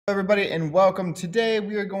Everybody, and welcome. Today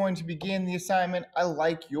we are going to begin the assignment, I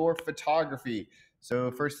like your photography.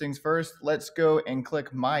 So first things first, let's go and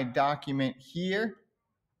click my document here.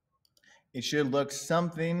 It should look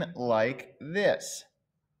something like this.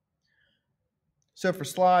 So for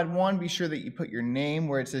slide one, be sure that you put your name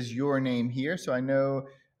where it says your name here, so I know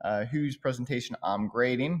whose presentation I'm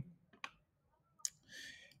grading.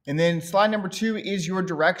 And then slide number two is your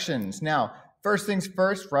directions. Now, first things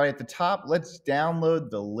first, right at the top, let's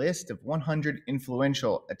download the list of 100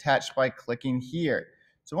 influential attached by clicking here.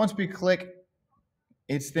 So once we click,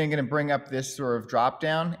 it's then going to bring up this sort of drop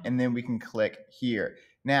down, and then we can click here.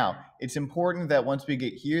 Now, it's important that once we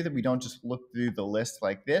get here that we don't just look through the list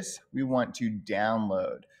like this. We want to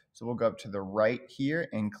download. So we'll go up to the right here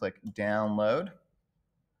and click download.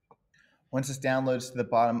 Once this downloads to the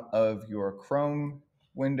bottom of your Chrome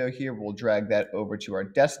window here, we'll drag that over to our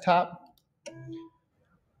desktop.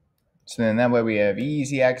 So then that way we have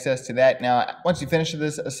easy access to that. Now, once you finish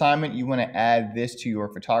this assignment, you want to add this to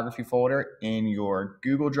your photography folder in your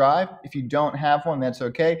Google Drive. If you don't have one, that's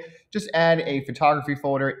okay. Just add a photography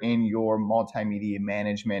folder in your multimedia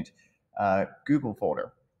management Google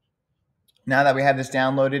folder. Now that we have this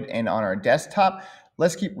downloaded and on our desktop,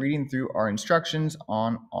 let's keep reading through our instructions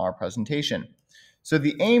on our presentation. So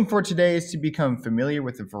the aim for today is to become familiar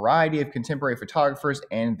with a variety of contemporary photographers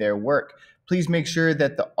and their work. Please make sure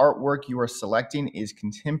that the artwork you are selecting is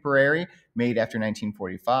contemporary, made after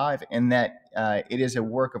 1945, and that it is a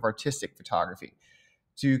work of artistic photography.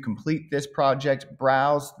 To complete this project,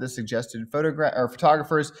 browse the suggested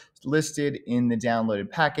photographers listed in the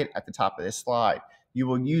downloaded packet at the top of this slide. You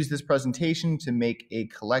will use this presentation to make a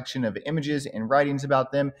collection of images and writings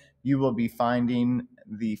about them. You will be finding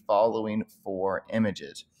the following 4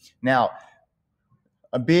 images. Now,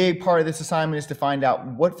 a big part of this assignment is to find out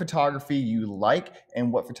what photography you like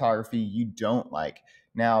and what photography you don't like.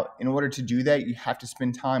 Now, in order to do that, you have to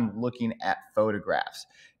spend time looking at photographs.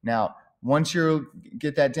 Now, once you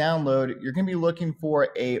get that download, you're going to be looking for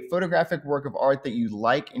a photographic work of art that you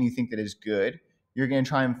like and you think that is good. You're going to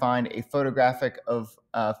try and find a photographic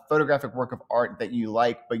work of art that you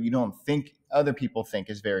like, but you don't think other people think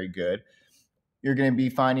is very good. You're going to be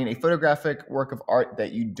finding a photographic work of art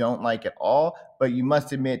that you don't like at all, but you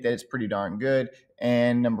must admit that it's pretty darn good.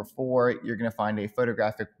 And number 4, you're going to find a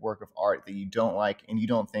photographic work of art that you don't like and you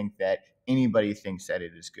don't think that anybody thinks that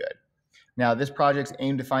it is good. Now, this project's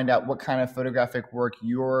aimed to find out what kind of photographic work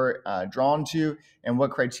you're drawn to and what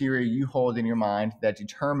criteria you hold in your mind that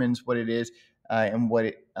determines what it is and what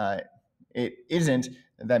it isn't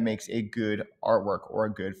that makes a good artwork or a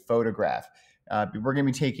good photograph. We're going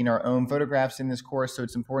to be taking our own photographs in this course, so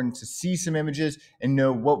it's important to see some images and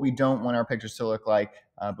know what we don't want our pictures to look like,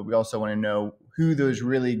 but we also want to know who those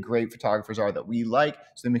really great photographers are that we like,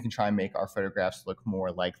 so then we can try and make our photographs look more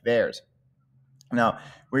like theirs. Now,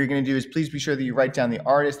 what you're going to do is please be sure that you write down the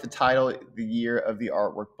artist, the title, the year of the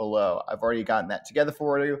artwork below. I've already gotten that together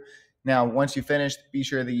for you. Now, once you finish, be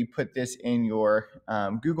sure that you put this in your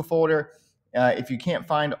Google folder. If you can't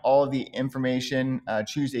find all of the information,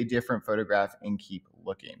 choose a different photograph and keep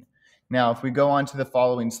looking. Now, if we go on to the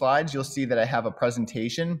following slides, you'll see that I have a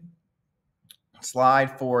presentation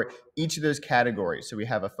slide for each of those categories. So we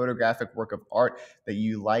have a photographic work of art that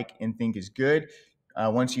you like and think is good.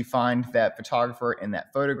 Once you find that photographer and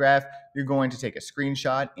that photograph, you're going to take a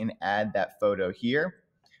screenshot and add that photo here.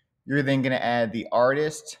 You're then going to add the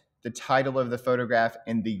artist, the title of the photograph,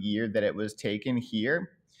 and the year that it was taken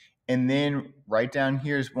here. And then right down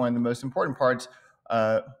here is one of the most important parts.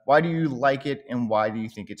 Why do you like it and why do you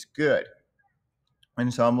think it's good?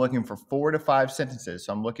 And so I'm looking for 4 to 5 sentences.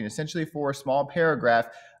 So I'm looking essentially for a small paragraph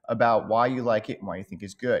about why you like it and why you think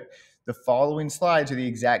it's good. The following slides are the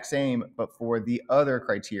exact same, but for the other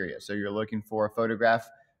criteria. So you're looking for a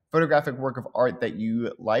photographic work of art that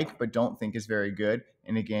you like but don't think is very good.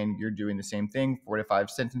 And again, you're doing the same thing, 4 to 5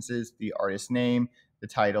 sentences, the artist's name, the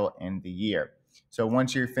title, and the year. So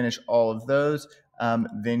once you finish all of those,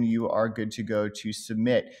 then you are good to go to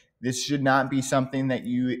submit. This should not be something that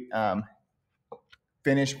you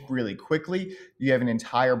finish really quickly. You have an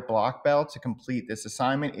entire block bell to complete this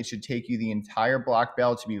assignment. It should take you the entire block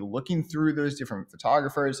bell to be looking through those different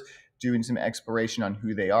photographers, doing some exploration on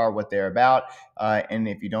who they are, what they're about, and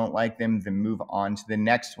if you don't like them, then move on to the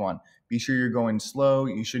next one. Be sure you're going slow.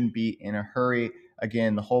 You shouldn't be in a hurry.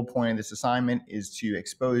 Again, the whole point of this assignment is to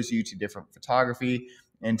expose you to different photography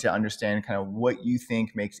and to understand kind of what you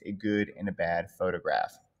think makes a good and a bad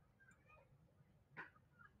photograph.